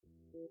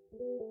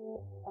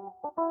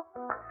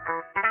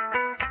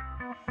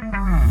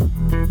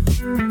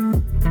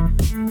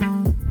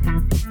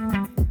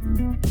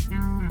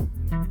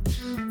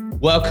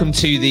Welcome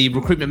to the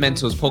Recruitment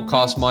Mentors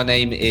podcast. My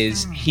name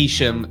is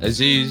Hisham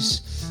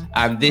Azuz,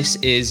 and this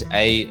is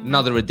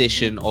another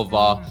edition of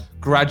our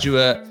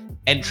graduate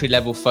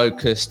entry-level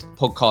focused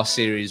podcast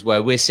series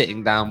where we're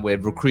sitting down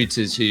with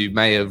recruiters who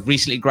may have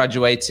recently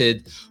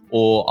graduated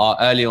or are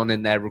early on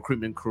in their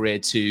recruitment career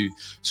to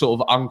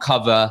sort of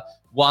uncover,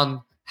 one,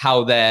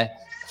 how they're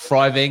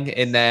thriving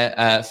in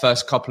their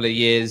first couple of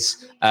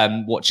years,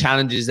 what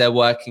challenges they're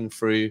working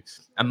through,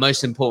 and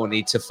most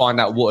importantly, to find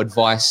out what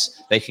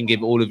advice they can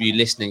give all of you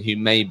listening who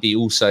may be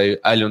also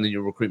early on in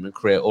your recruitment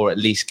career or at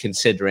least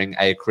considering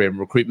a career in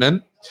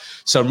recruitment.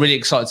 So I'm really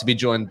excited to be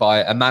joined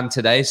by Aman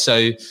today.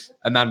 So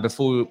Aman,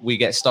 before we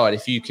get started,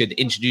 if you could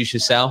introduce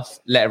yourself,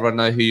 let everyone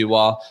know who you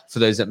are for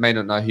those that may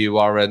not know who you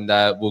are, and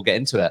we'll get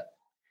into it.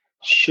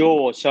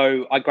 Sure.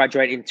 So I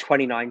graduated in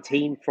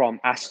 2019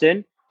 from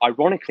Aston.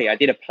 Ironically, I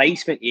did a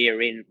placement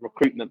year in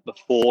recruitment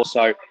before,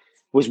 so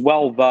was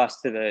well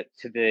versed to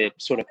the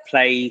sort of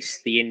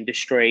place, the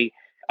industry,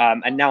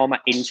 and now I'm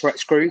at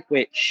InterEx Group,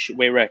 which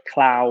we're a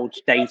cloud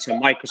data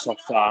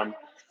Microsoft firm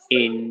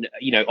in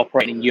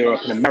operating in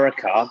Europe and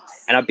America,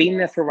 and I've been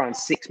there for around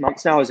 6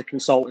 months now as a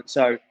consultant.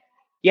 So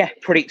yeah,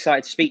 pretty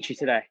excited to speak to you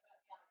today.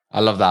 I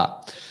love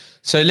that.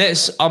 So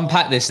let's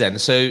unpack this then.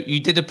 So you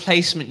did a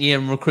placement year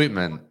in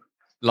recruitment,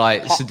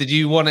 so did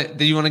you want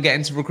to get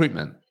into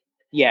recruitment?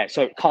 Yeah,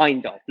 so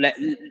kind of.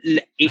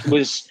 It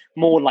was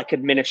more like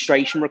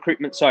administration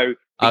recruitment. So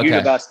the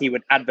university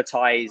would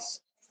advertise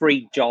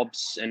free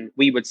jobs, and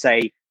we would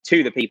say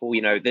to the people,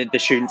 the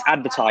students,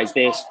 advertise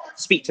this,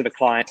 speak to the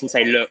clients and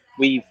say, look,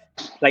 we've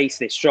placed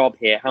this job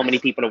here. How many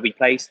people have we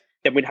placed?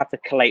 Then we'd have to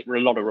collate a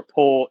lot of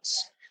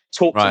reports,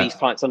 talk to these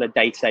clients on a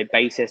day-to-day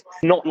basis.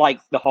 Not like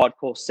the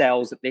hardcore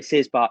sales that this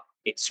is, but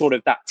it's sort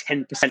of that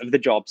 10% of the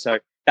job. So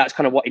that's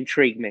kind of what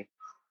intrigued me.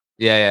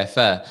 Yeah,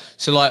 fair.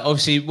 So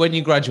obviously when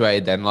you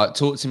graduated then,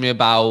 talk to me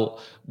about,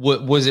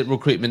 was it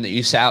recruitment that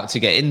you set out to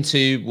get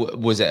into?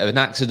 Was it an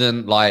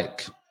accident? No,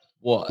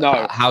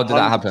 how did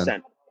that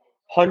happen?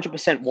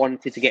 100%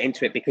 wanted to get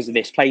into it because of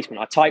this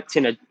placement. I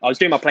was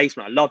doing my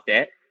placement. I loved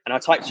it. And I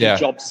typed in a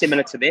job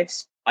similar to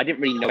this. I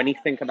didn't really know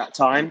anything at that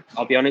time.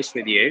 I'll be honest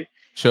with you.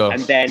 Sure.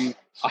 And then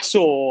I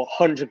saw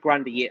 100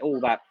 grand a year,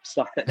 all that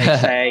stuff that they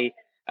say.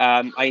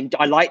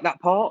 I like that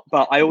part,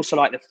 but I also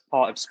like the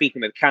part of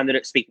speaking with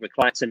candidates, speaking with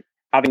clients, and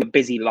having a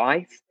busy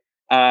life.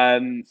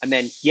 And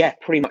then,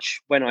 pretty much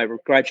when I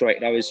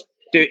graduated, I was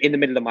in the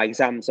middle of my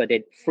exams. I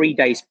did 3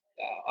 days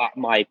at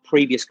my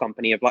previous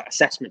company of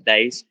assessment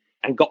days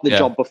and got the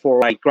job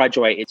before I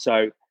graduated.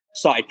 So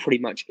started pretty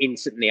much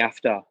instantly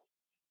after.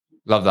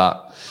 Love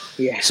that.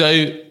 Yeah.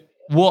 So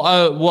what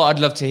I'd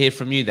love to hear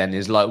from you then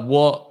is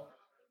what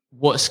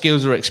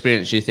skills or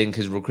experience do you think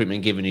has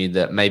recruitment given you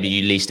that maybe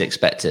you least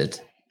expected?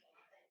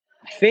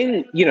 I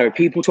think,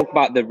 people talk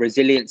about the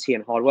resiliency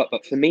and hard work,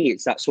 but for me,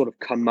 it's that sort of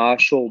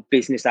commercial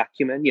business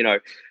acumen.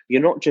 You're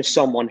not just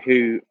someone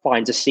who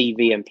finds a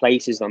CV and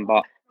places them,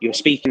 but you're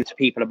speaking to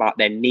people about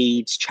their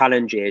needs,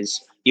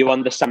 challenges. You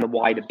understand the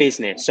wider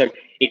business. So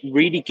it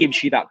really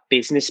gives you that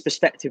business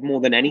perspective more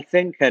than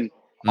anything. And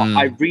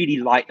I really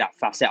like that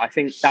facet. I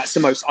think that's the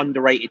most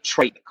underrated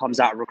trait that comes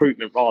out of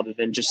recruitment rather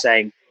than just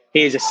saying,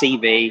 here's a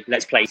CV,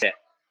 let's place it.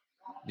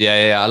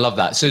 Yeah, I love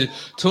that. So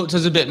talk to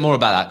us a bit more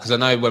about that, because I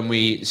know when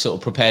we sort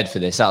of prepared for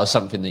this, that was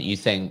something that you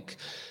think,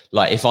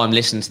 if I'm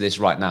listening to this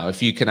right now,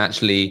 if you can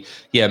actually,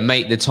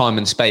 make the time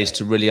and space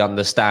to really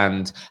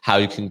understand how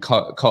you can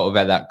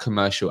cultivate that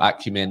commercial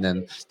acumen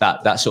and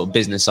that sort of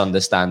business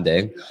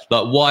understanding,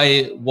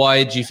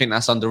 why do you think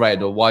that's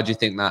underrated, or why do you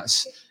think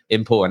that's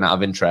important out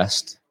of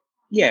interest?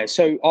 Yeah,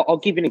 so I'll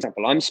give you an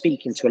example. I'm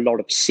speaking to a lot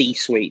of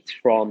C-suites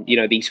from,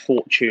 these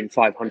Fortune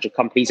 500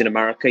 companies in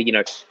America.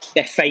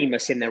 They're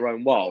famous in their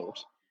own world.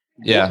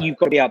 Yeah. What you've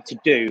got to be able to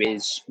do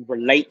is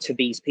relate to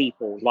these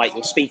people like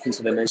you're speaking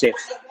to them as if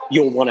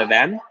you're one of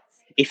them.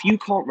 If you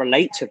can't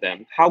relate to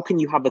them, how can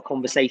you have a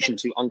conversation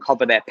to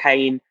uncover their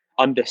pain,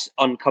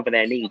 uncover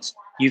their needs?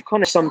 You've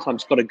kind of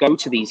sometimes got to go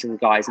to these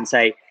guys and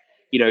say,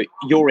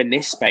 you're in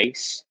this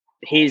space.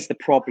 Here's the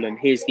problem.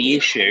 Here's the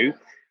issue.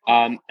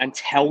 And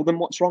tell them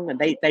what's wrong. And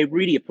they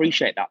really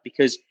appreciate that,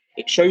 because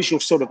it shows you're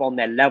sort of on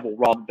their level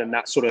rather than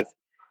that sort of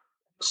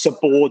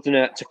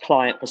subordinate to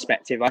client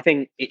perspective. I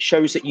think it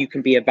shows that you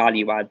can be a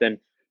value add. And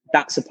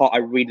that's the part I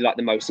really like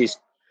the most, is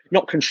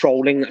not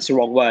controlling, that's the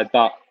wrong word,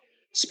 but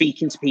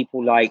speaking to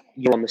people like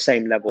you're on the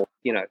same level,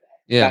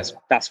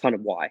 that's kind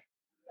of why.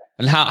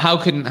 And how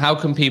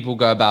can people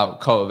go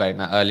about cultivating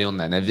that early on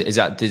then? Is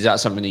that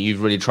something that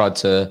you've really tried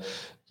to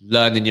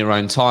learn in your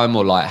own time,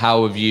 or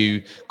how have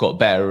you got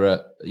better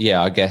at,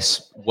 I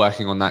guess,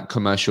 working on that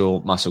commercial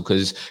muscle?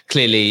 Because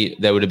clearly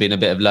there would have been a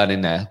bit of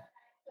learning there.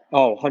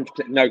 Oh,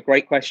 100%. No,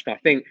 great question. I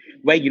think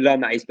where you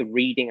learn that is the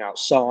reading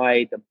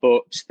outside, the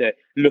books, the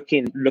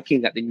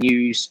looking at the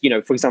news.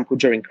 For example,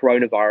 during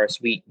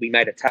coronavirus, we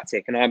made a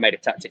tactic, and I made a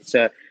tactic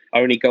to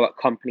only go at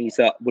companies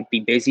that would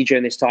be busy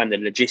during this time, the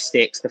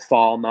logistics, the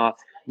pharma,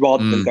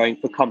 rather than going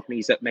for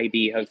companies that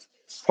maybe have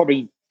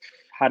probably,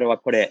 how do I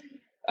put it?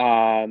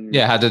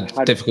 Had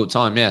a difficult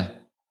time.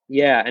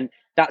 Yeah, and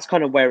that's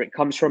kind of where it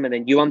comes from. And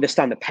then you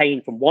understand the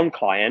pain from one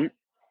client,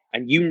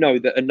 and you know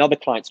that another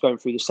client's going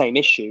through the same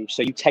issue.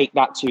 So you take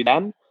that to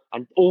them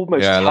and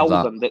almost I love tell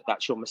that. them that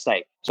that's your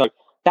mistake. So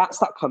that's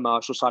that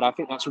commercial side. I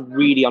think that's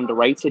really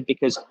underrated,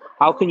 because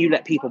how can you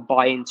let people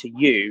buy into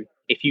you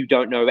if you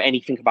don't know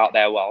anything about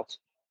their world?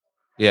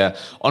 Yeah,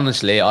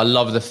 honestly, I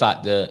love the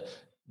fact that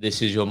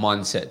this is your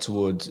mindset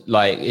towards,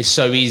 like, it's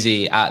so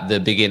easy at the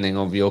beginning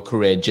of your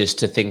career just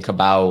to think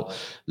about,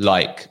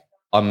 like,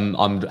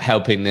 I'm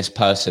helping this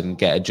person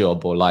get a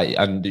job, or like,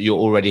 and you're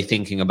already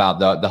thinking about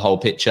the whole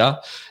picture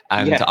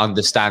and Yeah,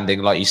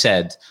 understanding, like you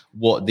said,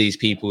 what these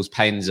people's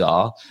pains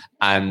are,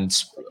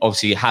 and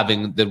obviously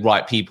having the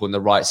right people in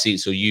the right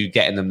seats, or you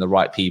getting them the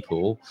right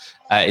people,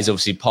 is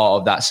obviously part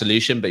of that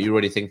solution. But you're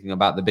already thinking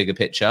about the bigger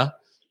picture, yeah.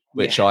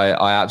 which I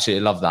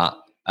absolutely love that.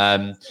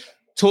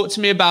 Talk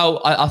to me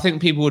about, I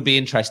think people would be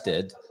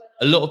interested.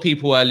 A lot of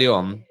people early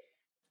on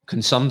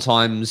can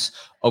sometimes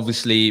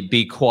obviously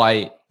be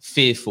quite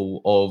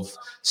fearful of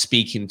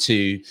speaking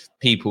to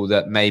people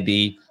that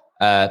maybe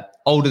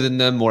older than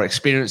them, more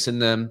experienced than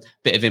them,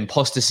 bit of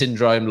imposter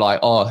syndrome, like,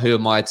 oh, who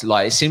am I to,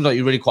 like, it seems like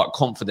you're really quite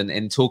confident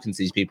in talking to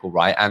these people,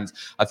 right? And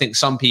I think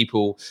some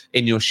people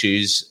in your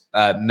shoes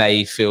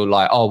may feel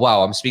like, oh,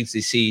 wow, I'm speaking to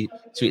these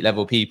C-suite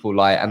level people,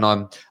 like, and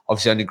I'm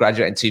obviously only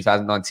graduated in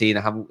 2019.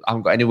 I haven't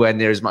got anywhere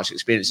near as much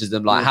experience as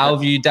them. Like, how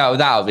have you dealt with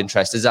that out of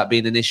interest? Has that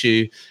been an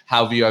issue?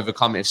 How have you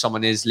overcome it if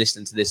someone is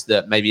listening to this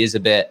that maybe is a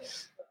bit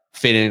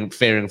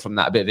fearing from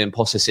that, a bit of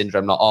imposter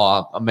syndrome, like,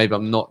 oh, maybe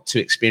I'm not too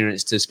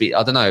experienced to speak?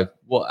 I don't know.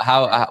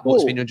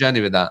 What's been your journey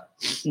with that?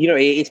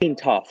 It's been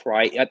tough,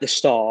 right? At the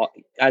start,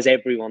 as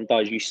everyone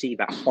does, you see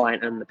that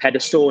client on the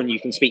pedestal, and you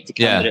can speak to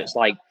candidates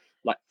like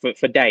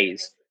for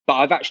days. But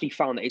I've actually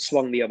found that it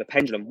swung the other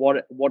pendulum.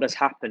 What has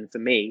happened for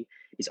me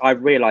is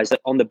I've realized that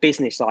on the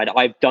business side,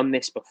 I've done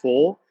this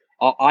before.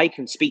 I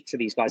can speak to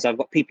these guys. I've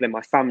got people in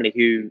my family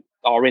who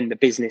are in the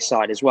business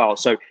side as well.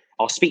 So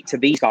I'll speak to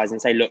these guys and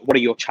say, look, what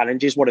are your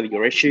challenges? What are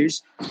your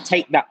issues?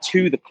 Take that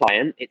to the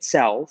client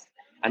itself,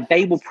 and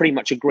they will pretty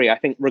much agree. I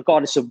think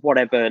regardless of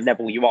whatever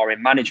level you are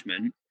in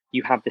management,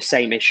 you have the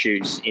same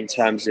issues in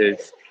terms of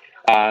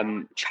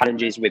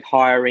challenges with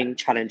hiring,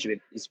 challenges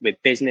with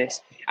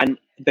business. And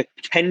the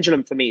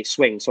pendulum for me is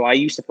swing. So I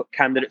used to put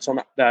candidates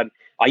on that.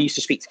 I used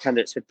to speak to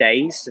candidates for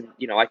days, and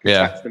I could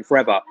chat to them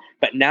forever.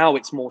 But now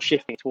it's more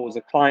shifting towards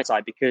the client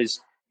side,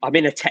 because I'm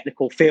in a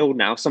technical field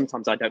now.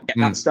 Sometimes I don't get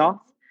that stuff.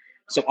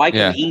 So I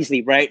can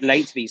easily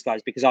relate to these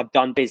guys because I've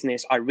done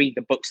business. I read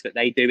the books that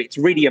they do. It's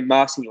really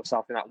immersing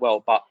yourself in that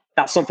world. But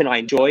that's something I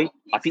enjoy.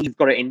 I think you've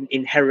got to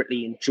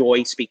inherently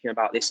enjoy speaking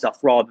about this stuff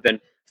rather than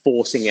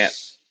forcing it.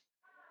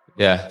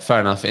 Yeah,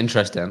 fair enough.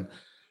 Interesting.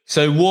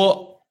 So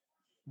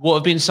what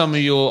have been some of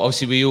your,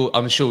 obviously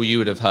I'm sure you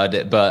would have heard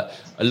it, but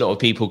a lot of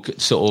people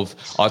could sort of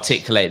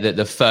articulate that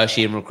the first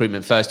 2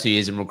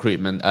 years in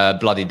recruitment are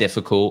bloody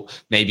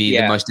difficult, maybe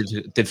the most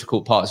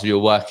difficult parts of your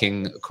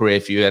working career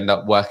if you end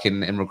up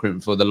working in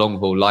recruitment for the long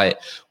haul. Like,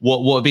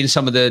 what have been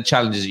some of the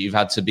challenges that you've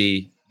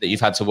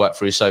had to work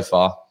through so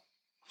far?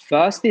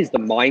 First is the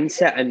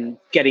mindset and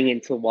getting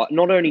into work,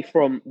 not only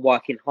from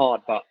working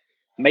hard, but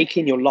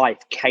making your life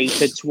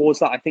catered towards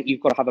that. I think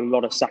you've got to have a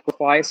lot of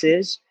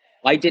sacrifices.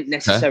 I didn't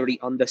necessarily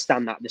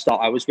understand that at the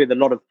start. I was with a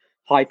lot of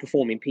high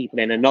performing people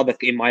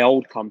in my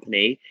old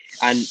company,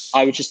 and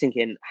I was just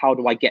thinking, how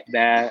do I get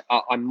there?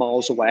 I'm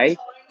miles away.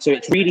 So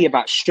it's really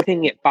about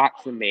stripping it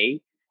back for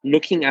me,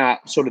 looking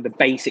at sort of the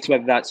basics,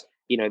 whether that's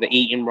the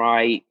eating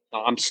right.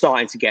 I'm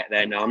starting to get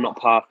there now. I'm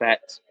not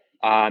perfect.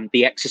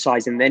 The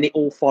exercise, and then it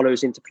all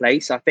follows into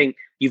place. I think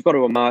you've got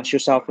to immerse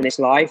yourself in this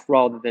life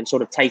rather than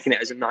sort of taking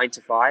it as a 9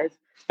 to 5.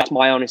 That's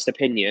my honest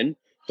opinion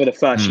for the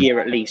first year,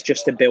 at least,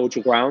 just to build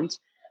your ground.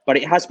 But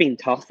it has been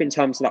tough in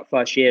terms of that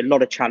first year, a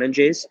lot of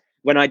challenges.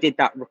 When I did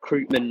that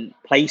recruitment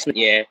placement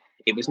year,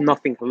 it was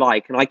nothing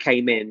alike. And I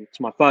came in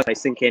to my first place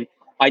thinking,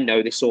 I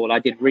know this all. I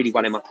did really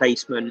well in my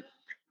placement.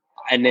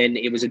 And then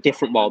it was a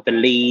different world, the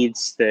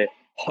leads, the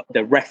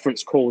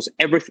reference calls,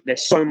 everything.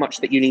 There's so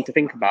much that you need to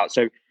think about.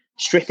 So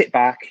strip it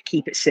back,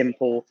 keep it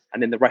simple,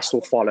 and then the rest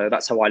will follow.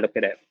 That's how I look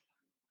at it.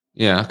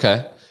 Yeah.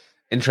 Okay.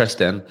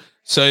 Interesting.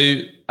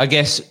 So I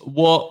guess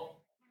what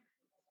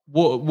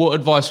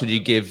advice would you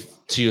give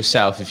to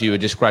yourself if you were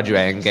just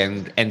graduating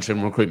and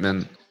entering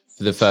recruitment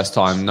for the first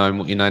time, knowing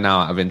what you know now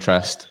out of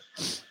interest?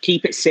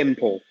 Keep it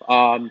simple.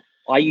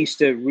 I used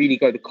to really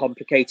go the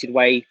complicated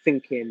way,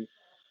 thinking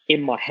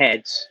in my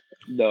head,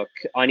 look,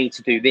 I need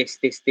to do this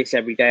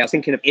every day. I was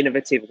thinking of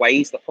innovative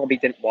ways that probably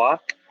didn't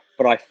work,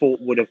 but I thought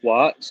would have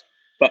worked.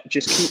 But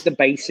just keep the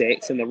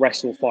basics and the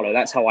rest will follow.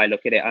 That's how I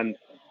look at it. And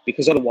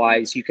because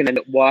otherwise you can end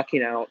up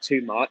working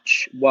too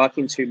much,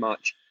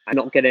 and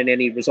not getting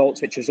any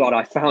results, which is what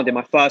I found in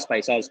my first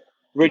place. I was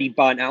really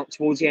burnt out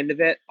towards the end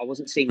of it. I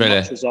wasn't seeing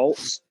much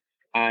results.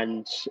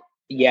 And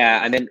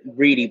and then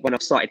really when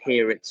I've started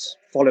here, it's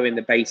following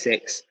the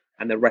basics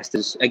and the rest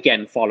is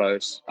again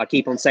follows. I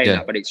keep on saying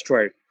that, but it's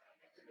true.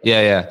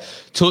 Yeah.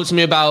 Talk to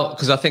me about,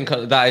 because I think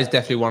that is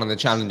definitely one of the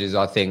challenges,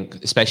 I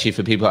think, especially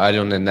for people early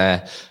on in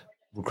their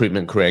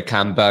recruitment career,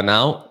 can burn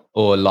out,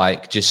 or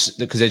like, just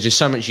because there's just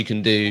so much you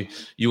can do.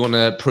 You want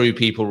to prove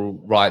people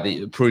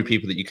right, prove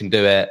people that you can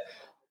do it.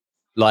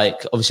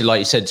 Like, obviously, like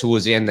you said,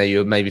 towards the end there,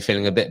 you're maybe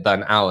feeling a bit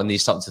burnt out and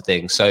these types of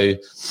things. So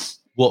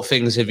what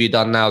things have you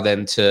done now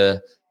then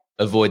to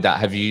avoid that?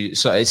 Have you,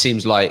 so it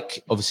seems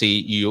like obviously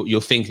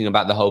you're thinking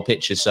about the whole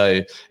picture.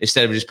 So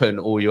instead of just putting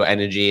all your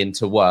energy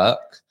into work,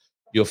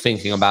 you're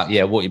thinking about,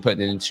 what you're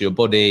putting into your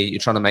body. You're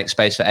trying to make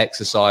space for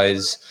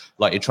exercise.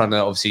 Like, you're trying to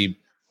obviously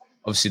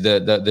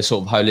the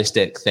sort of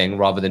holistic thing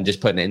rather than just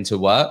putting it into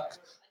work.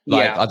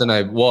 Like, Yeah. I don't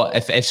know what,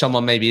 if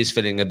someone maybe is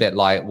feeling a bit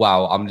like,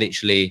 wow, I'm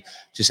literally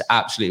just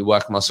absolutely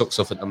working my socks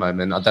off at the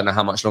moment. I don't know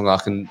how much longer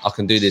I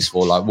can do this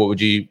for. Like, what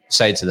would you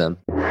say to them?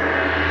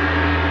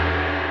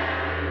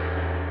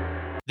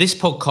 This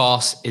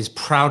podcast is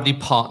proudly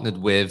partnered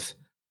with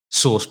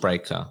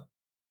Sourcebreaker.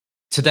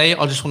 Today,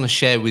 I just want to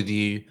share with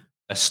you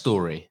a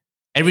story.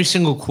 Every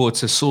single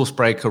quarter,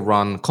 Sourcebreaker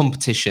run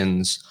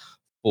competitions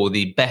for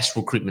the best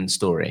recruitment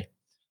story.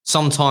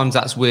 Sometimes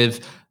that's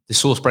with the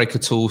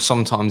Sourcebreaker tool,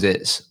 sometimes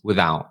it's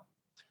without.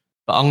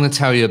 But I'm going to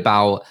tell you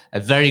about a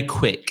very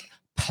quick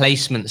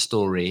placement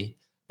story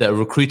that a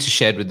recruiter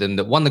shared with them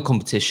that won the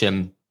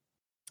competition,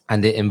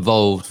 and it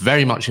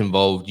very much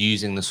involved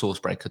using the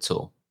Sourcebreaker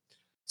tool.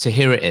 So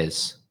here it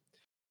is.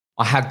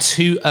 I had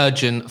 2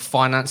 urgent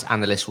finance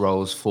analyst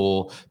roles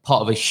for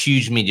part of a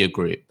huge media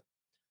group.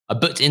 I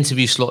booked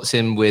interview slots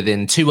in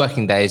within 2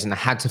 working days, and I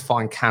had to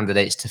find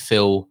candidates to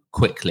fill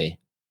quickly.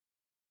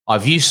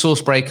 I've used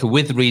Sourcebreaker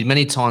with Reed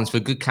many times for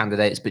good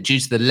candidates, but due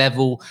to the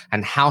level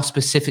and how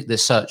specific the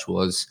search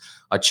was,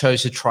 I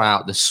chose to try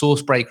out the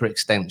Sourcebreaker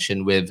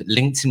extension with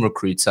LinkedIn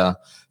Recruiter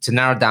to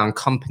narrow down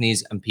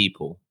companies and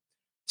people.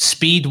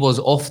 Speed was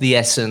of the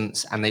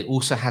essence, and they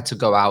also had to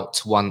go out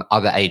to one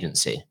other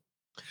agency.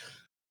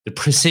 The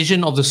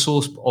precision of the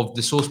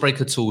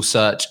Sourcebreaker tool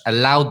search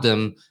allowed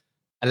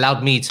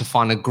me to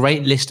find a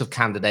great list of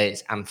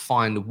candidates and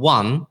find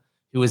one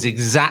who was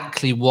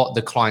exactly what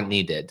the client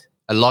needed,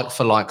 a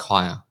like-for-like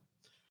hire.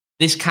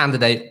 This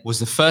candidate was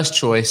the first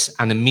choice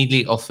and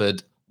immediately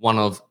offered one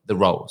of the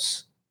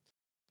roles.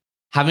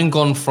 Having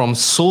gone from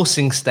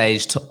sourcing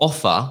stage to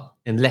offer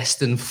in less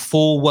than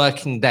 4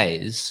 working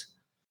days,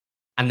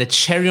 and the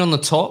cherry on the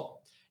top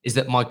is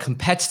that my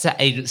competitor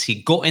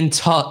agency got in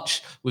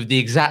touch with the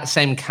exact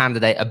same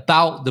candidate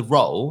about the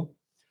role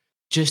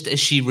just as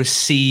she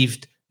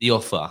received the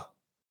offer.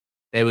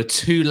 They were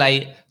too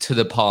late to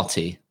the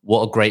party.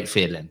 What a great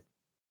feeling.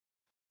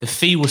 The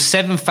fee was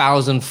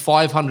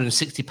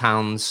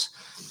 £7,560,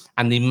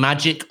 and the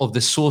magic of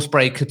the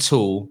Sourcebreaker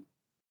tool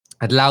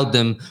allowed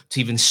them to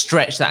even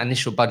stretch that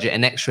initial budget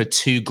an extra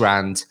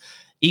 £2,000,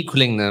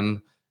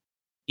 equaling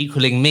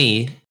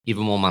me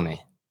even more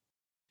money.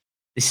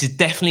 This is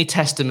definitely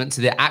testament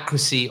to the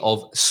accuracy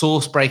of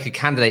Sourcebreaker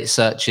candidate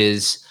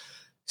searches.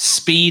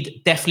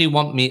 Speed definitely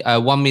won me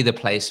the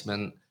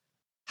placement.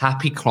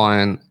 Happy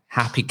client,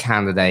 happy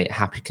candidate,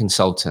 happy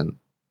consultant.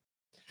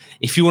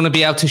 If you want to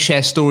be able to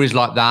share stories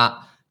like that,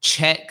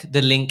 check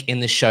the link in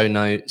the show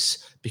notes.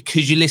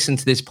 Because you listen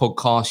to this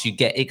podcast, you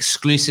get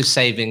exclusive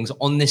savings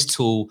on this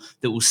tool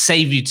that will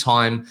save you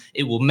time.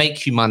 It will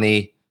make you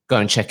money. Go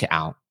and check it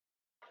out.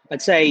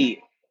 I'd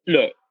say,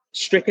 look,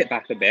 strip it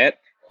back a bit.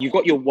 You've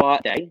got your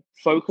work day.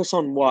 Focus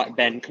on work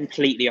then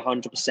completely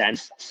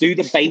 100%. Do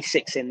the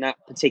basics in that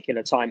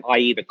particular time,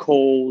 i.e. the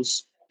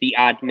calls, the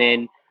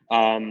admin,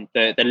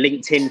 the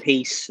LinkedIn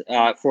piece,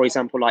 for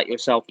example, like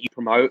yourself, you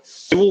promote.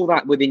 Do all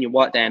that within your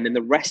work day. And then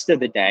the rest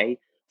of the day,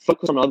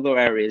 focus on other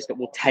areas that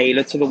will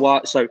tailor to the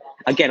work. So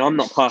again, I'm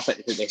not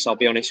perfect at this, I'll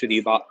be honest with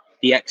you, but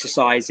the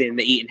exercising,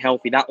 the eating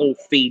healthy, that all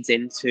feeds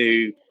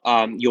into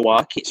your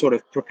work. It sort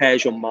of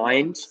prepares your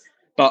mind.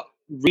 But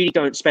really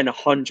don't spend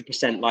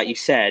 100%, like you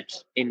said,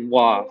 in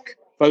work.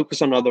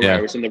 Focus on other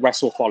areas and the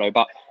rest will follow.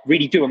 But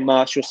really do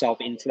immerse yourself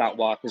into that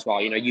work as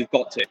well. You've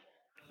got to.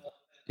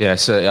 Yeah.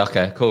 So,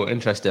 okay, cool.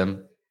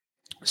 Interesting.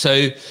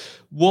 So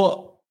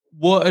what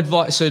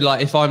advice, so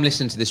like if I'm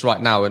listening to this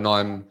right now and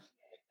I'm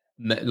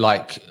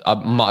like, I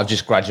might have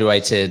just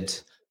graduated,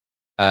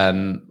 I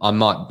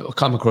might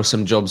come across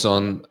some jobs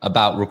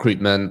about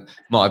recruitment,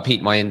 might have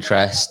piqued my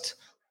interest.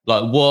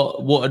 Like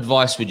what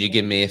advice would you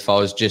give me if I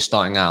was just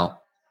starting out?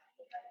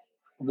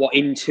 What,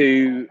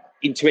 into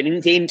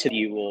an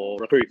interview or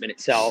recruitment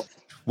itself?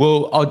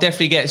 Well, I'll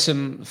definitely get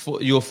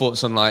your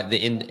thoughts on like the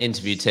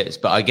interview tips,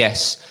 but I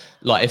guess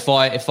like if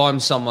I'm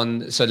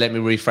someone, so let me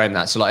reframe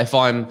that. So like if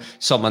I'm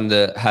someone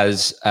that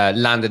has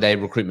landed a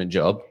recruitment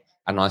job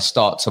and I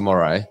start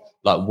tomorrow,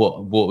 like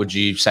what would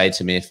you say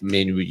to me if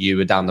me and you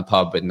were down the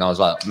pub and I was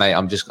like, mate,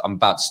 I'm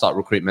about to start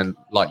recruitment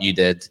like you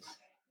did,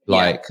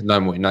 like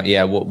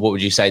what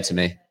would you say to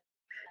me?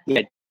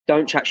 Yeah,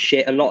 don't chat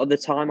shit a lot of the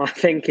time, I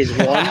think, is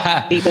one.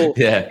 People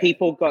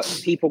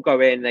go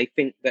in, they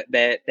think that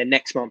their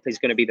next month is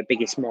going to be the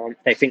biggest month.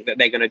 They think that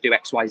they're going to do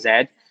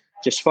XYZ.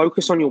 Just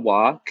focus on your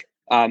work.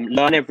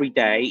 Learn every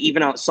day,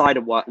 even outside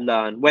of work,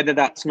 learn, whether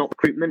that's not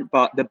recruitment,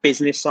 but the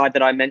business side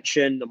that I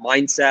mentioned, the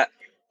mindset.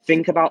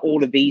 Think about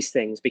all of these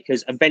things,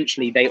 because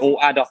eventually they all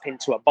add up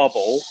into a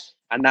bubble,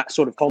 and that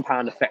sort of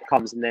compound effect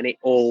comes, and then it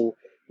all,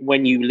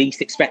 when you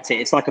least expect it,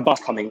 it's like a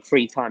bus coming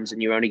 3 times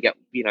and you only get,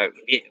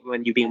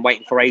 when you've been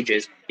waiting for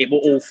ages, it will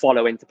all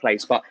follow into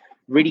place. But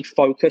really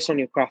focus on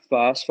your craft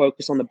first,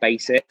 focus on the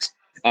basics,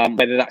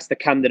 whether that's the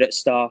candidate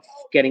stuff,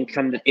 getting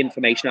candidate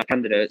information out of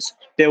candidates,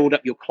 build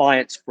up your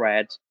client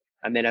spread,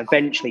 and then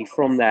eventually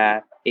from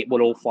there, it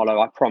will all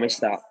follow. I promise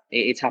that.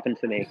 It's happened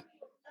for me.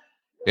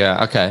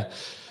 Yeah. Okay.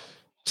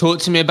 Talk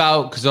to me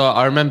about, because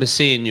I remember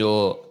seeing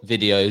your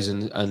videos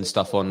and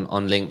stuff on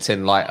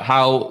LinkedIn.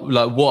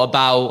 What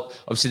about,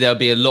 obviously there'll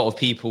be a lot of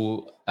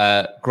people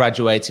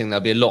graduating.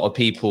 There'll be a lot of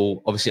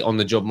people obviously on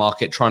the job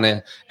market trying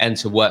to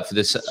enter work for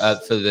this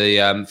for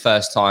the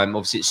first time.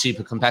 Obviously it's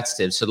super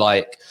competitive. So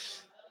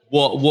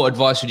what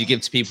advice would you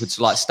give to people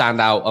to stand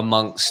out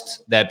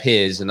amongst their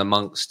peers and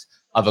amongst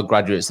other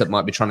graduates that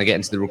might be trying to get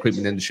into the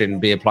recruitment industry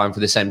and be applying for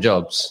the same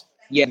jobs?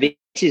 Yeah, this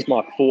is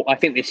my I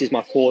think this is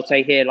my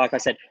forte here. Like I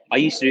said, I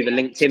used to do the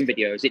LinkedIn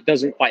videos. It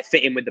doesn't quite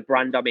fit in with the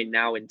brand I'm in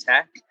now in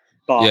tech.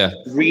 But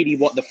really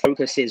what the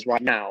focus is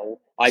right now,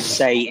 I'd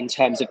say in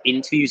terms of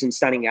interviews and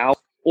standing out,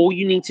 all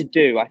you need to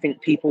do, I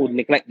think people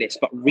neglect this,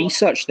 but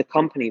research the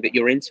company that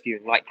you're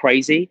interviewing like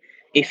crazy.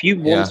 If you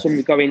want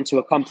to go into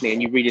a company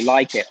and you really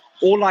like it,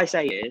 all I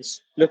say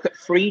is look at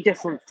 3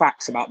 different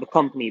facts about the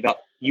company that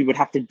you would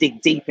have to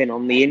dig deep in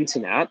on the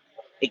internet.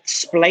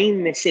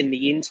 Explain this in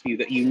the interview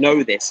that you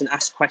know this, and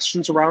ask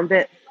questions around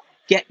it.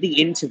 Get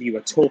the interviewer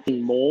talking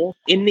more.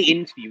 In the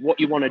interview, what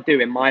you want to do,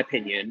 in my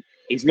opinion,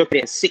 is look at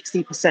it as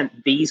 60%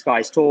 these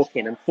guys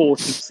talking and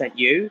 40%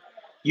 you.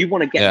 You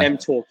want to get them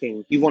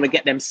talking. You want to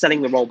get them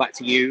selling the role back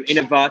to you.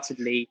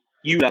 Inadvertently,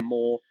 you learn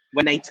more.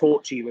 When they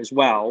talk to you as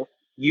well,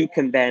 you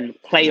can then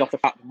play off the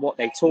fact of what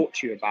they talk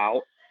to you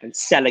about and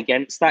sell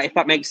against that, if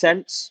that makes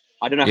sense.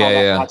 I don't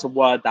know how to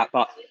word that,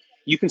 but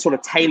you can sort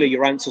of tailor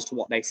your answers to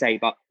what they say,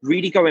 but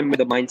really go in with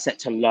a mindset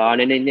to learn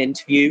in an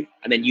interview,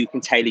 and then you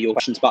can tailor your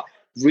questions. But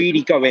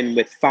really go in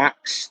with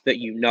facts that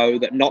you know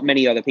that not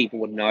many other people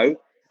would know,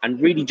 and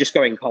really just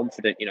go in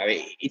confident.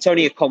 It's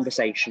only a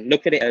conversation.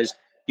 Look at it as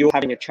you're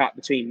having a chat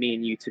between me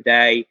and you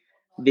today.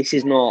 This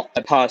is not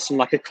a person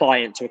like a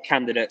client to a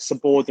candidate,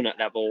 subordinate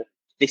level.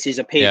 This is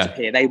a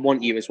peer-to-peer. They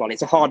want you as well.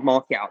 It's a hard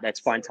market out there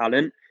to find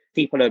talent.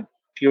 People are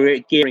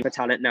gearing for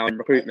talent now in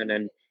recruitment,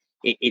 and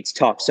it's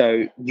tough.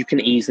 So you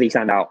can easily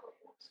stand out.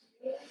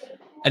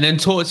 And then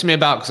talk to me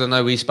about, because I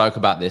know we spoke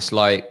about this,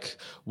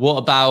 what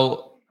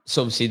about,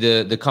 so obviously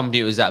the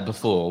company it was at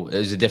before, it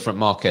was a different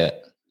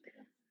market.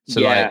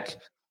 So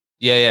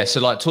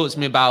So talk to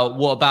me about,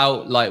 what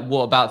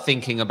about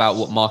thinking about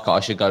what market I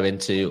should go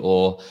into,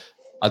 or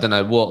I don't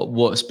know,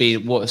 what's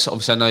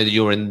obviously I know that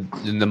you're in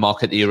the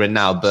market that you're in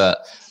now,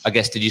 but I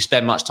guess, did you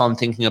spend much time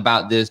thinking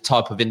about the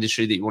type of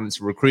industry that you wanted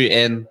to recruit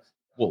in?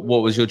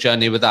 What was your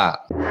journey with that?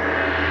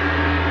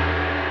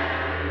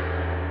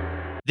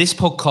 This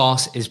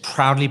podcast is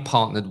proudly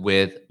partnered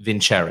with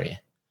Vincere,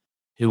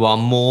 who are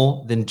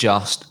more than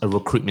just a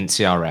recruitment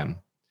CRM.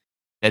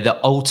 They're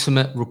the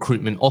ultimate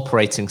recruitment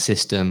operating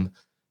system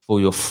for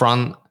your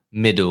front,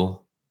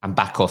 middle, and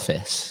back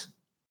office.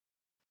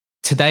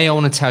 Today, I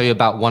want to tell you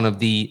about one of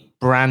the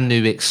brand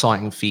new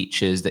exciting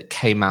features that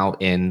came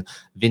out in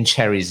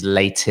Vincere's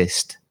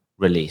latest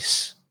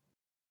release.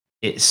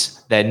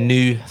 It's their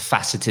new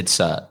faceted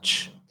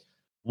search.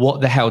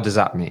 What the hell does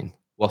that mean?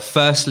 Well,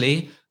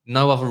 firstly,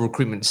 no other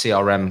recruitment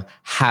CRM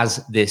has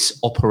this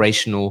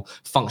operational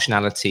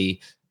functionality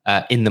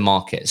in the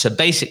market. So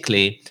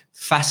basically,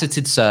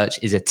 faceted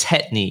search is a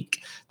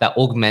technique that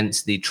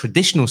augments the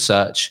traditional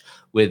search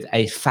with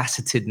a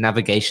faceted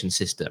navigation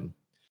system.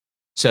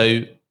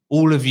 So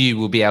all of you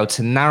will be able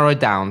to narrow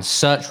down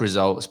search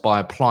results by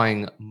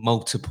applying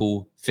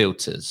multiple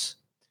filters,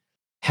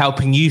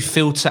 helping you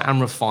filter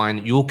and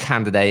refine your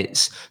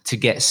candidates to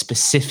get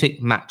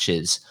specific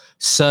matches.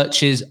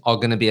 Searches are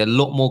going to be a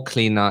lot more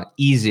cleaner,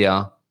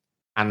 easier,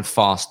 and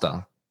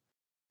faster.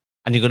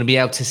 And you're going to be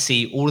able to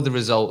see all of the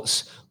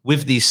results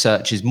with these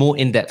searches, more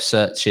in-depth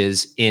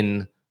searches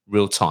in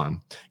real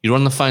time. You're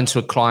on the phone to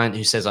a client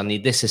who says, I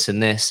need this, this,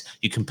 and this.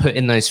 You can put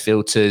in those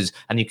filters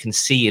and you can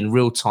see in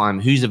real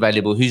time who's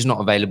available, who's not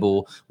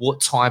available,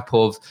 what type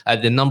of,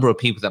 the number of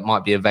people that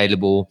might be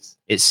available,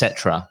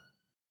 etc.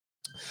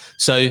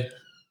 So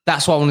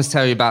that's what I want to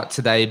tell you about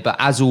today. But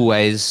as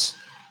always,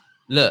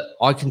 look,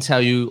 I can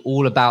tell you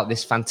all about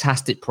this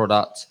fantastic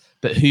product,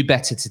 but who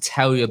better to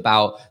tell you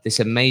about this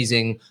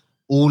amazing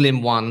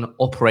all-in-one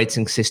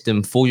operating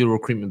system for your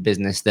recruitment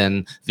business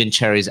than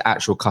Vincere's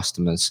actual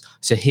customers.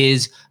 So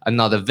here's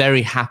another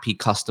very happy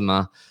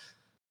customer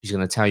who's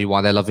going to tell you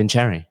why they love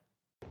Vincere.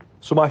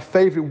 So my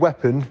favorite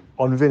weapon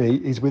on Vinny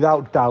is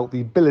without doubt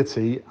the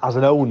ability as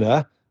an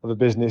owner of a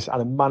business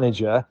and a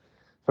manager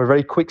for a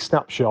very quick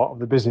snapshot of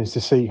the business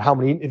to see how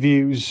many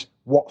interviews,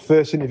 what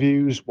first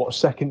interviews, what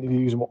second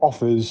interviews, and what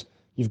offers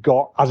you've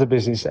got as a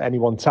business at any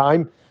one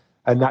time,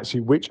 and actually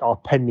which are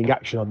pending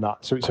action on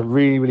that. So it's a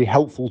really, really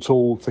helpful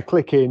tool to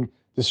click in,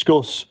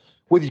 discuss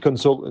with your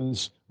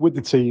consultants, with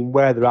the team,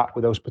 where they're at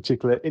with those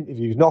particular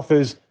interviews and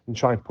offers, and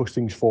try and push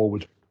things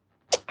forward.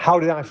 How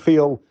did I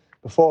feel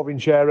before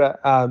Vincera?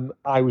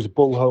 I was a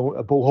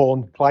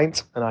Bullhorn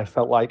client, and I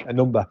felt like a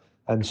number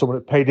and someone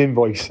that paid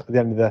invoice at the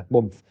end of the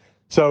month.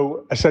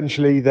 So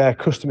essentially, their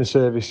customer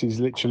service is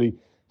literally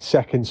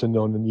second to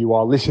none, and you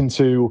are listened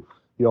to,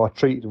 you are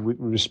treated with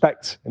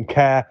respect and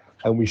care,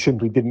 and we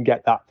simply didn't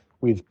get that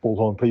with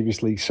Bullhorn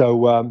previously.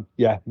 So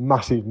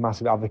massive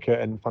advocate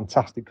and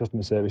fantastic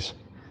customer service.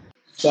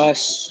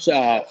 First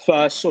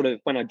sort of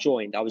when I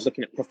joined, I was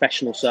looking at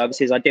professional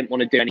services. I didn't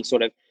want to do any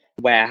sort of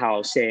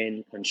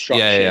warehousing,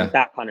 construction,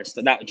 that kind of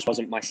stuff. That just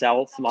wasn't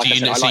myself. Like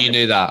You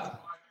knew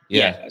that.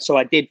 Yeah. So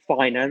I did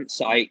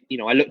finance. I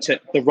looked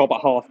at the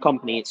Robert Half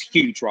company. It's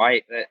huge,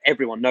 right?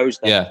 Everyone knows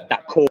that. Yeah.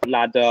 That core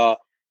ladder.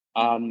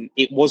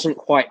 It wasn't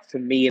quite for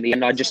me in the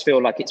end. I just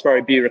feel like it's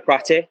very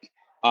bureaucratic.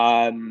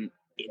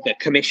 The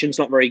commission's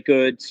not very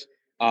good.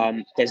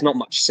 There's not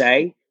much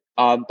say.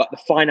 But the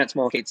finance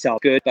market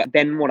itself good. But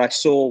then what I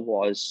saw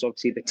was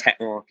obviously the tech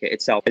market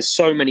itself. There's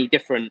so many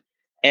different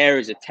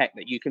areas of tech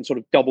that you can sort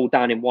of double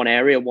down in one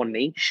area, one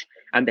niche,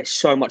 and there's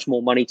so much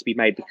more money to be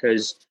made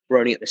because we're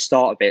only at the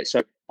start of it.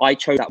 So I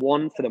chose that,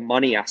 one, for the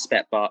money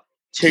aspect, but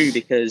two,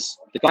 because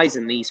the guys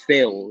in these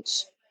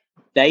fields,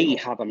 they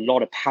have a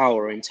lot of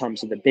power in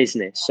terms of the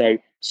business. So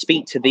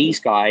speak to these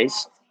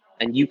guys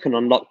and you can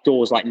unlock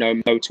doors like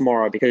no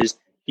tomorrow, because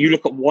you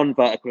look at one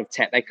vertical of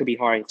tech, they could be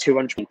hiring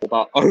 200 people,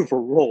 but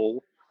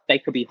overall, they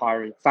could be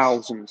hiring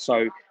thousands.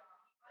 So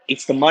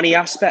it's the money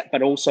aspect,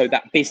 but also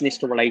that business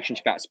to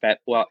relationship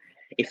aspect. Well,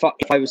 if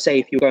I would say,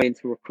 if you're going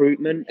into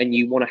recruitment and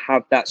you want to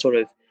have that sort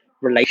of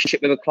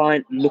relationship with a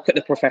client, look at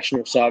the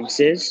professional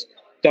services.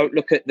 Don't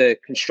look at the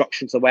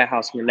constructions, the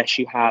warehousing, unless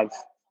you have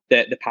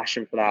the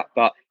passion for that.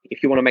 But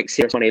if you want to make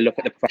serious money, look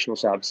at the professional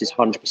services,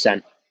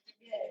 100%.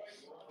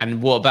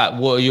 And what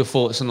are your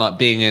thoughts on like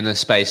being in a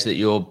space that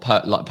you're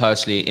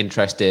personally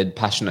interested,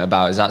 passionate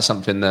about? Is that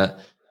something that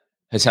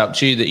has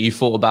helped you, that you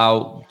thought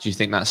about? Do you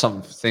think that's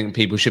something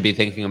people should be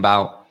thinking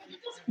about?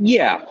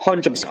 Yeah,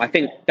 100%. I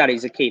think that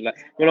is a key. Like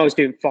when I was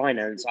doing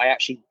finance, I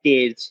actually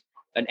did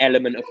an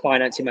element of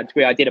finance in my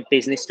degree. I did a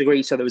business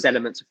degree, so there was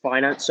elements of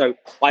finance. So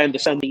I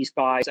understand these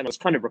guys, and I was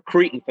kind of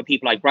recruiting for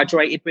people I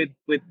graduated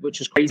with, which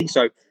was crazy.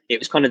 So it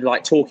was kind of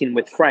like talking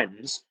with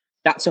friends.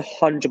 That's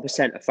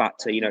 100% a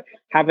factor.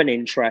 Have an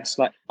interest.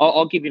 Like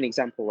I'll give you an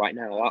example right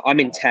now. I'm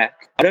in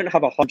tech. I don't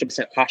have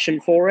 100%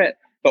 passion for it,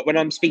 but when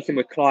I'm speaking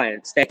with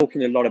clients, they're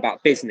talking a lot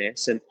about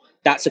business, and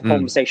that's a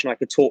conversation I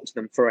could talk to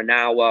them for an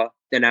hour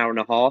and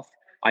a half.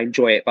 I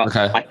enjoy it, but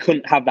I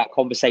couldn't have that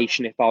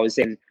conversation if I was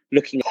in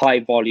looking high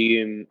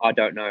volume, I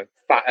don't know,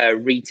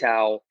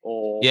 retail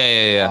or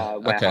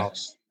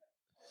warehouse.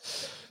 Okay.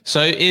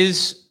 So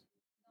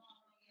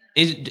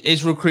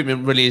is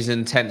recruitment really as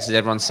intense as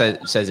everyone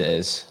says it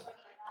is?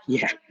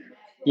 Yeah.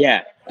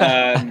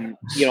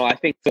 I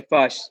think the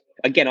first,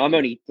 again, I'm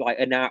only like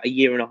a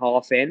year and a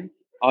half in.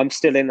 I'm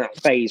still in that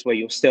phase where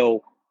you're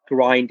still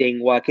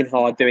grinding, working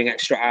hard, doing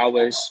extra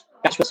hours.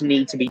 That's what's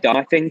need to be done,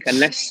 I think,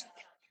 unless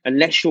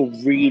you're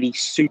really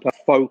super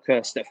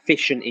focused,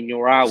 efficient in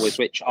your hours,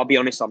 which I'll be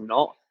honest, I'm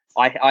not.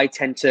 I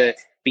tend to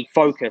be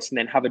focused and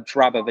then have a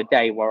drab of a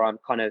day where I'm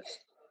kind of,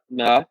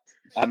 I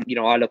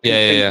look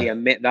completely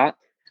admit that.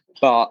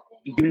 But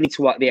you need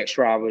to work the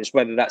extra hours,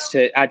 whether that's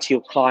to add to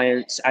your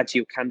clients, add to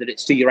your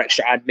candidates, do your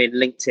extra admin,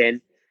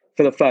 LinkedIn,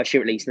 for the first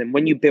year at least. And then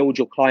when you build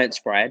your client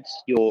spread,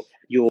 your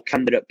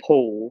candidate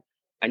pool,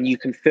 and you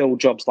can fill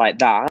jobs like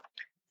that,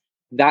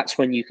 that's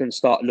when you can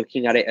start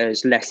looking at it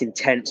as less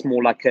intense,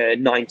 more like a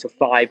 9 to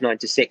 5, 9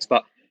 to 6.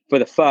 But for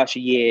the first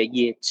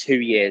year, 2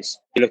 years,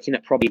 you're looking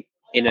at probably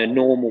in a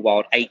normal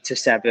world, 8 to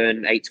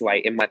 7, 8 to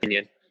 8, in my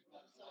opinion.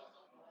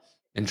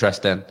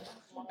 Interesting.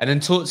 And then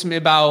talk to me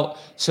about,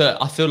 so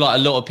I feel like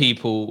a lot of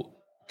people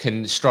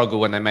can struggle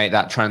when they make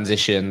that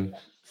transition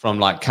from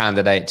like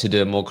candidate to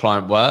doing more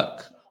client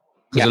work.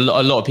 Because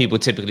a lot of people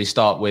typically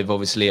start with,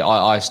 obviously,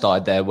 I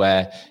started there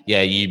where,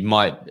 you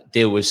might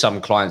deal with some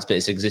clients, but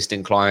it's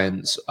existing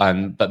clients.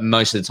 But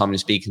most of the time you're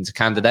speaking to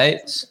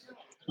candidates.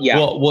 Yeah.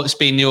 What's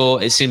been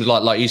it seems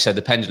like you said,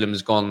 the pendulum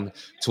has gone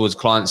towards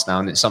clients now,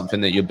 and it's something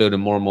that you're building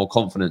more and more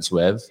confidence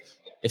with.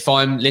 If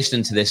I'm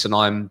listening to this and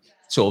I'm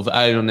sort of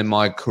early on in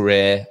my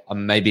career,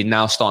 I'm maybe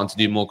now starting to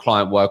do more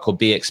client work or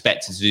be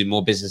expected to do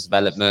more business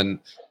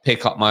development,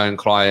 pick up my own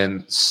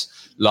clients,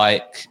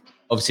 like,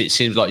 obviously, it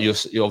seems like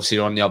you're obviously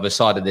on the other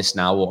side of this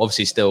now, or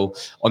obviously still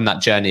on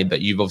that journey,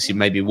 but you've obviously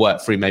maybe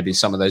worked through maybe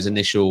some of those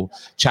initial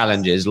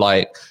challenges.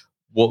 Like,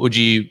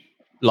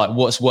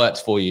 what's worked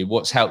for you?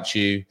 What's helped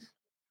you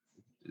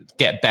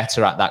get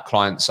better at that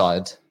client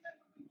side?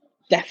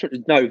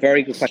 Definitely. No,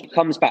 very good question. It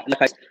comes back,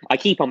 like I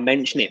keep on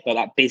mentioning it, but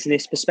that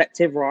business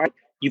perspective, right?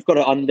 You've got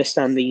to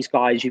understand these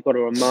guys. You've got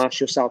to immerse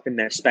yourself in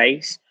their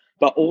space.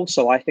 But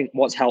also, I think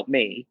what's helped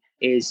me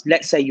is,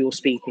 let's say you're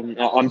speaking,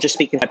 I'm just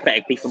speaking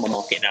hypothetically from my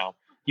market now.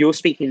 You're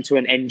speaking to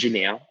an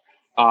engineer.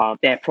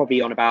 They're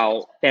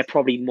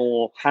probably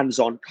more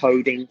hands-on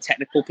coding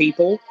technical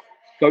people.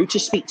 go to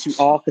speak to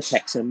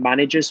architects and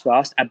managers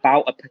first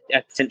about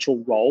a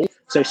potential role.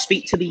 So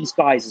speak to these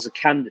guys as a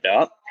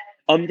candidate,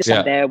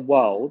 understand their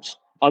world,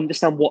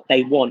 understand what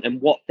they want and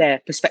what their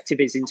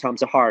perspective is in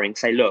terms of hiring.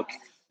 Say, look,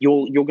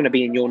 you're going to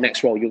be in your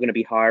next role, you're going to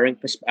be hiring,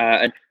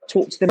 and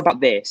talk to them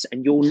about this,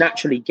 and you'll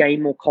naturally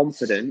gain more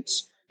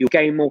confidence. You'll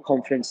gain more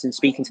confidence in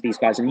speaking to these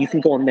guys, and you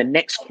can go on the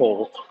next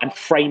call and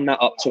frame that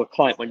up to a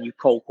client when you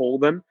cold call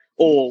them,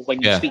 or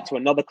when you speak to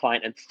another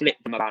client and flip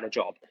them about a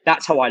job.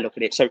 That's how I look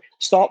at it. So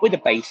start with the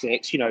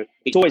basics. You know,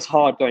 it's always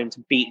hard going to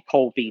beat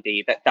cold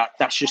BD.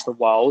 That's just the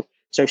world.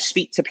 So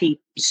speak to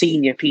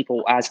senior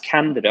people as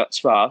candidates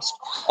first,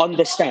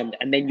 understand,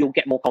 and then you'll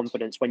get more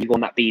confidence when you go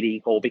on that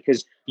BD call,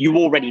 because you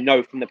already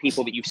know from the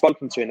people that you've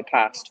spoken to in the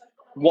past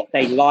what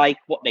they like,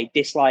 what they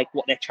dislike,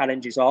 what their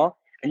challenges are.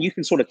 And you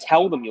can sort of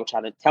tell them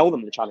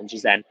the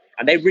challenges then.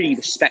 And they really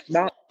respect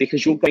that,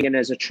 because you're going in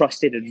as a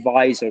trusted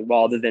advisor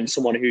rather than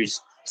someone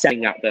who's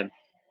selling at them.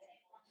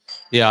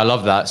 Yeah, I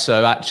love that.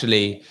 So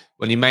actually,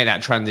 when you make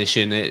that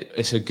transition,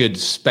 it's a good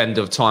spend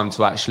of time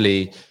to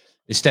actually,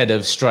 instead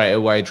of straight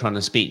away trying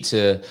to speak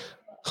to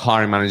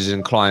hiring managers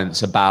and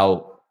clients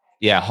about,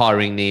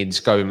 hiring needs,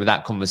 going with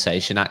that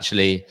conversation,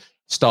 actually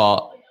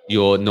start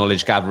your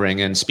knowledge gathering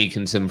and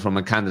speaking to them from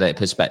a candidate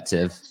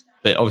perspective.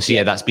 But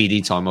obviously, that's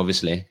BD time,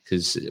 obviously,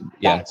 because it's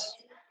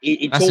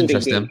that's all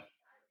interesting. BD.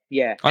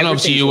 Yeah, and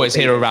obviously you always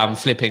hear around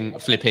flipping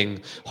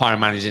hiring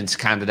managers into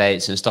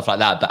candidates and stuff like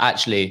that. But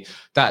actually,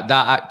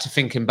 that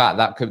thinking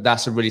back,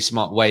 that's a really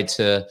smart way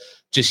to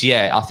just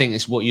I think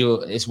it's what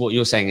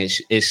you're saying.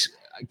 It's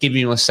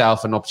giving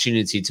yourself an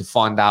opportunity to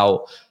find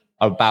out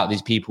about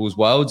these people's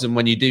worlds, and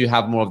when you do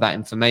have more of that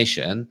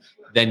information,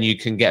 then you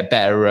can get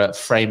better at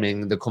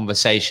framing the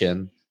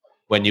conversation.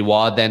 When you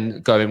are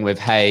then going with,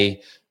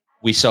 hey,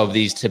 we solve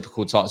these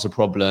typical types of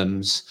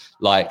problems.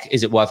 Like,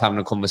 is it worth having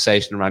a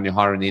conversation around your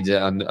hiring needs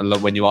and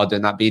when you are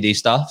doing that BD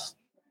stuff?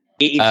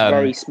 It's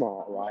very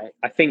smart, right?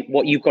 I think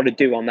what you've got to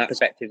do on that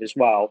perspective as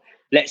well.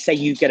 Let's say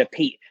you get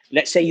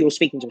let's say you're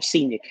speaking to a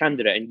senior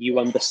candidate and you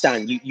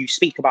understand, you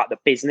speak about the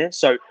business.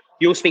 So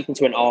you're speaking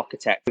to an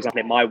architect, for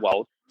example, in my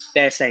world,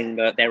 they're saying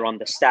that they're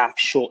understaffed,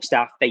 short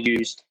staffed. They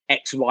use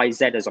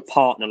XYZ as a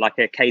partner, like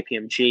a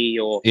KPMG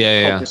or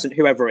Cognizant,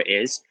 whoever it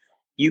is.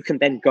 You can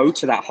then go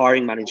to that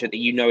hiring manager that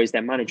you know is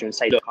their manager and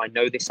say, look, I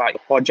know this about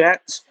your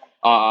project.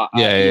 I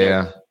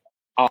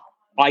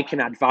can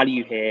add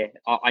value here.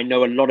 I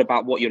know a lot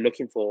about what you're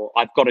looking for.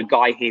 I've got a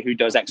guy here who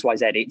does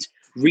XYZ. It's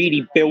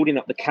really building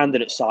up the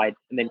candidate side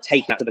and then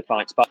taking that to the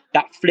clients. But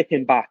that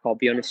flipping back, I'll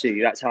be honest with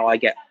you, that's how I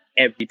get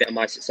every bit of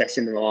my success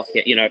in the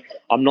market. You know,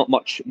 we're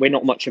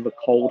not much of a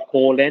cold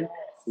calling.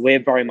 We're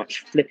very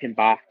much flipping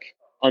back,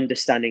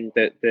 understanding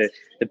the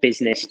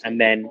business, and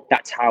then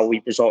that's how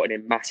we've resulted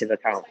in massive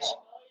accounts.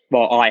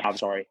 Well, I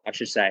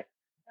should say.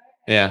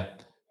 Yeah.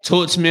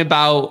 Talk to me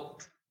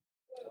about,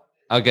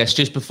 I guess,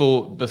 just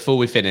before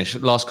we finish,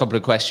 last couple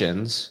of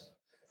questions.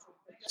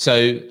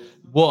 So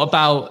what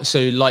about,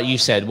 like you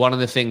said, one of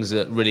the things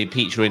that really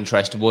piqued your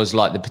interest was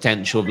like the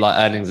potential of like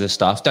earnings and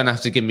stuff. Don't have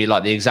to give me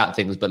like the exact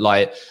things, but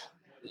like,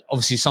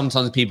 obviously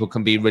sometimes people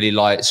can be really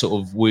like sort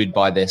of wooed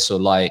by this, or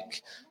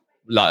like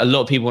a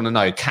lot of people want to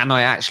know, can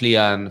I actually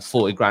earn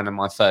 40 grand in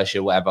my first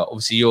year, whatever?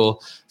 Obviously you're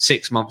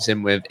 6 months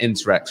in with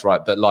InterEx,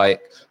 right? But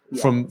like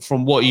from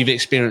what you've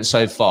experienced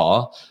so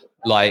far,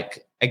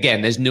 like,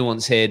 again, there's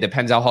nuance here.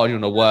 Depends how hard you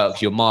want to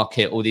work, your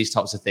market, all these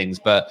types of things.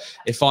 But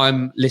if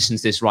I'm listening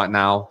to this right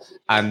now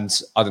and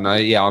I don't know,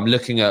 I'm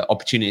looking at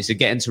opportunities to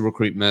get into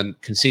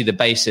recruitment, can see the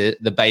base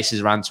is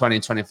around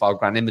 20, 25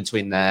 grand in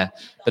between there,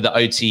 but the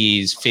OTE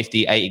is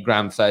 50, 80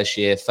 grand first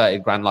year, 30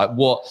 grand. Like,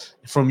 what,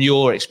 from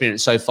your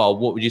experience so far,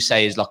 what would you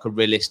say is like a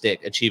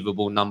realistic,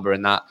 achievable number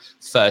in that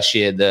first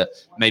year that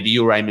maybe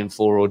you're aiming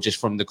for, or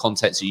just from the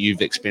context that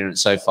you've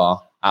experienced so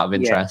far out of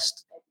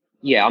interest?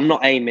 Yeah, I'm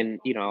not aiming,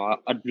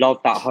 I'd love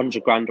that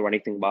 100 grand or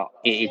anything, but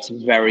it's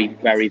very,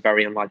 very,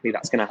 very unlikely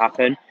that's going to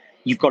happen.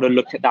 You've got to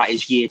look at that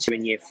as year 2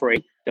 and year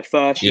 3. The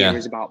first year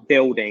is about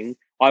building.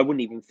 I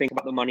wouldn't even think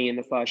about the money in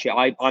the first year.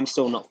 I'm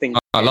still not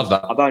thinking. I love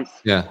that.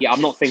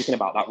 I'm not thinking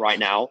about that right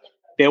now.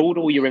 Build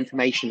all your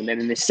information, and then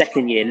in the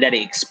second year, let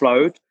it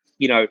explode.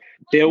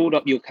 Build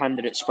up your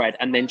candidate spread,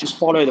 and then just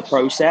follow the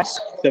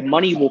process. The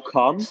money will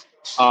come.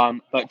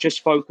 But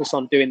just focus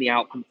on doing the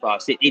outcome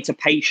first. It's a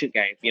patient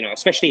game,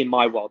 especially in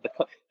my world.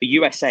 The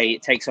USA,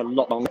 it takes a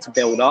lot longer to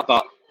build up,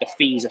 but the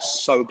fees are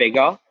so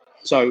bigger.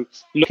 So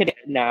look at it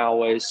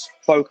now as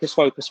focus,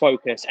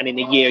 and in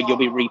a year you'll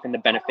be reaping the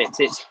benefits.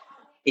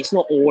 It's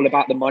not all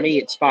about the money.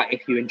 It's about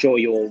if you enjoy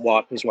your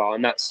work as well,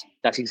 and that's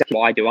exactly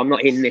what I do. I'm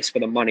not in this for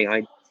the money.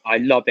 I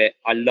love it.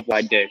 I love what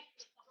I do.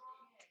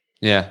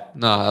 Yeah,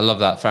 no, I love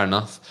that. Fair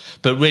enough.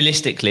 But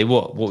realistically,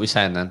 what are we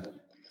saying then?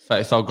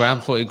 35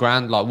 grand, 40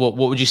 grand? Like, what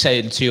would you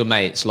say to your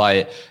mates?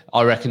 Like,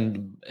 I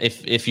reckon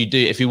if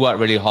you work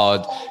really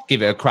hard,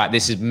 give it a crack,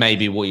 this is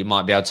maybe what you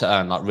might be able to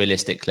earn, like,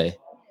 realistically,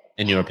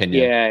 in your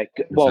opinion. Yeah.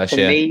 Well, for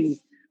me,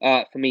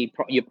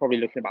 you're probably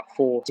looking at about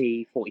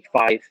 40,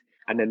 45,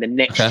 and then the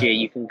next year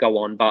you can go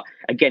on. But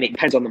again, it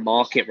depends on the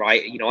market,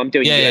 right? I'm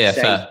doing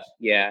USA. Fair.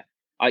 Yeah.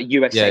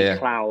 USA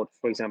Cloud,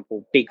 for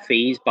example, big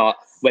fees, but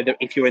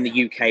if you're in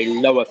the UK,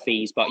 lower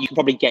fees, but you can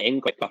probably get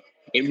in quicker.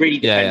 It really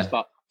depends,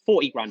 but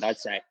 40 grand, I'd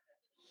say.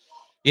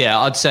 Yeah,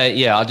 I'd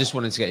say, I just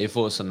wanted to get your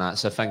thoughts on that.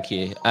 So thank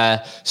you.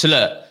 So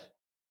look,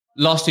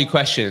 last two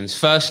questions.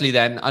 Firstly,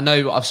 then, I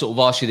know I've sort of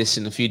asked you this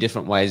in a few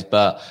different ways,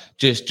 but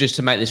just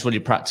to make this really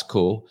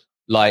practical,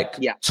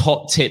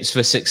 top tips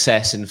for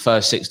success in the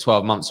first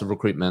 6-12 months of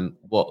recruitment,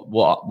 what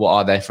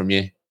are they from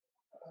you?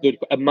 Good.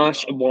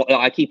 Immerse.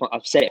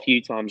 I've said it a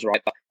few times,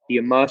 right? But you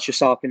immerse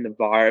yourself in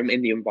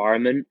the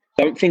environment.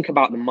 Don't think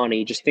about the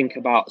money. Just think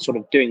about sort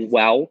of doing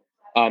well,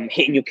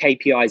 hitting your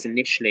KPIs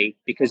initially,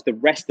 because the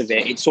rest of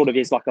it sort of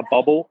is like a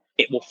bubble.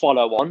 It will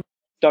follow on.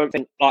 Don't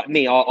think like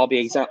me. I'll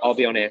be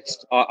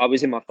honest. I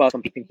was in my first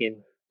company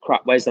thinking,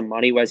 crap, where's the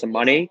money? Where's the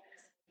money?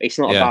 It's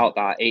not about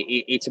that.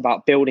 It's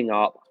about building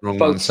up,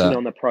 focusing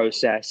on the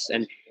process,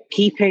 and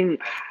keeping,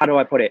 how do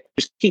I put it?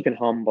 Just keeping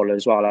humble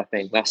as well. I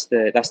think that's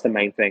the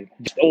main thing.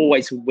 Just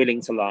always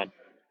willing to learn.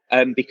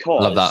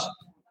 Because love that.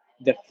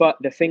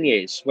 The thing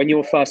is, when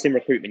you're first in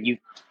recruitment,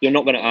 you're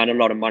not going to earn a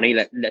lot of money.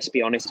 Let's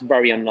be honest, it's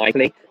very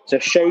unlikely. So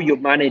show your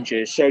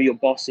managers, show your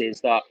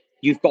bosses that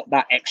you've got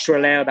that extra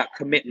layer, that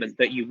commitment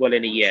that you will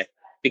in a year,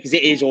 because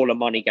it is all a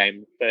money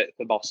game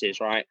for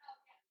bosses, right?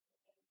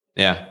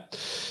 Yeah.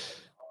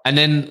 And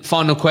then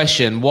final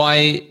question,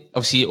 why,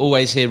 obviously you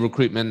always hear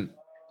recruitment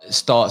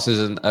starts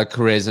as a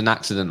career as an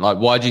accident. Like,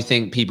 why do you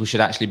think people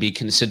should actually be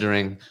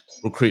considering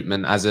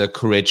recruitment as a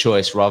career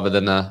choice rather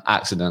than an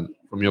accident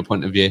from your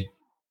point of view?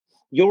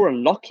 You're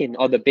unlocking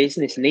other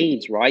business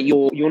needs, right?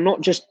 You're not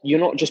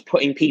just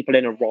putting people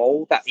in a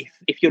role that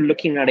if you're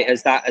looking at it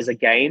as a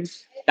game,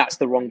 that's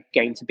the wrong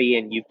game to be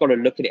in. You've got to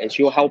look at it as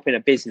you're helping a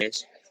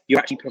business, you're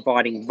actually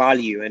providing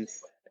value, and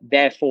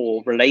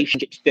therefore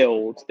relationships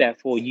build,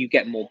 therefore you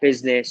get more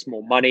business,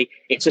 more money.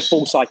 It's a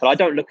full cycle. I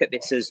don't look at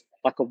this as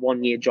like a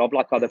 1-year job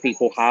like other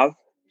people have.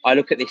 I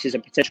look at this as a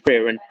potential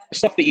career, and the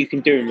stuff that you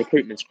can do in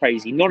recruitment's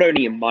crazy, not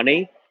only in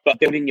money, but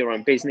building your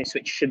own business,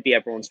 which should be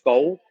everyone's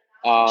goal.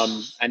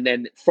 And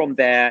then from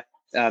there,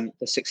 the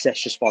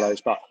success just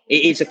follows. But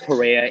it is a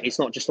career. It's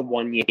not just a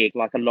 1-year gig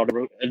like a lot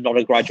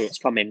of graduates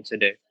come in to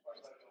do.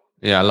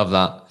 Yeah, I love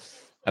that.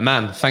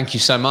 Aman, thank you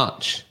so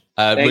much.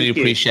 Really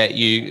appreciate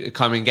you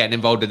coming and getting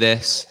involved with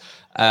this.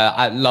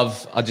 I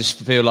just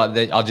feel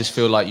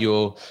like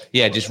you're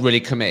just really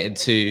committed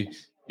to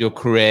your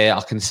career.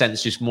 I can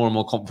sense just more and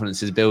more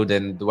confidence is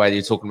building the way that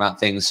you're talking about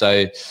things.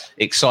 So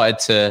excited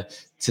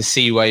to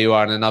see where you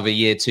are in another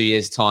year, 2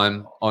 years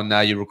time on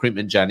your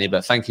recruitment journey.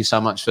 But thank you so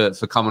much for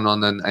coming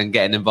on and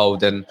getting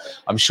involved. And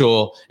I'm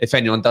sure if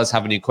anyone does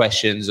have any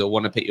questions or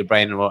want to pick your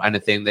brain or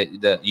anything,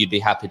 that you'd be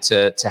happy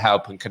to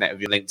help and connect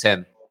with your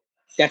LinkedIn.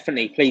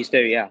 Definitely. Please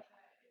do. Yeah.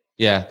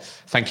 Yeah.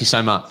 Thank you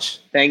so much.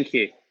 Thank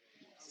you.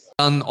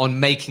 On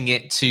making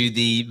it to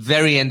the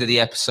very end of the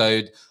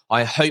episode.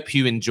 I hope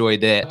you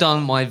enjoyed it. I've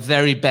done my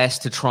very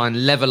best to try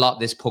and level up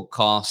this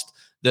podcast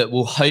that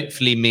will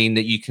hopefully mean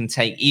that you can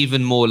take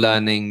even more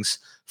learnings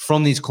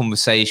from these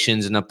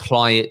conversations and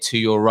apply it to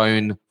your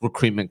own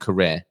recruitment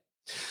career.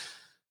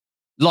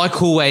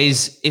 Like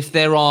always, if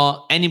there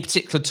are any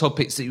particular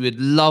topics that you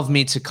would love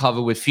me to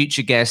cover with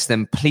future guests,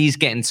 then please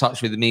get in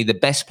touch with me. The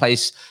best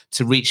place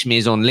to reach me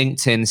is on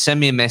LinkedIn.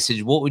 Send me a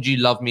message. What would you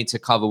love me to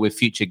cover with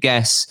future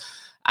guests?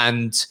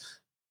 And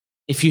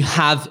if you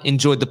have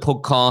enjoyed the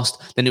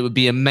podcast, then it would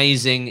be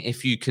amazing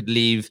if you could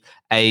leave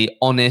an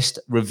honest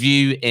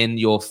review in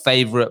your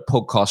favorite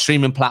podcast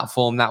streaming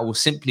platform. That will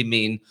simply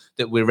mean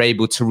that we're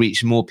able to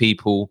reach more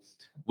people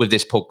with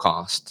this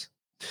podcast.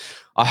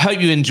 I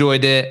hope you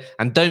enjoyed it.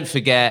 And don't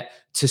forget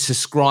to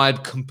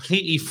subscribe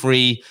completely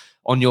free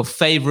on your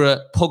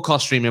favorite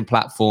podcast streaming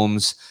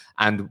platforms.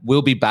 And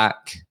we'll be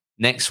back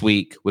next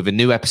week with a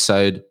new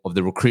episode of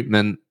the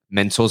Recruitment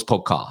Mentors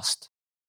podcast.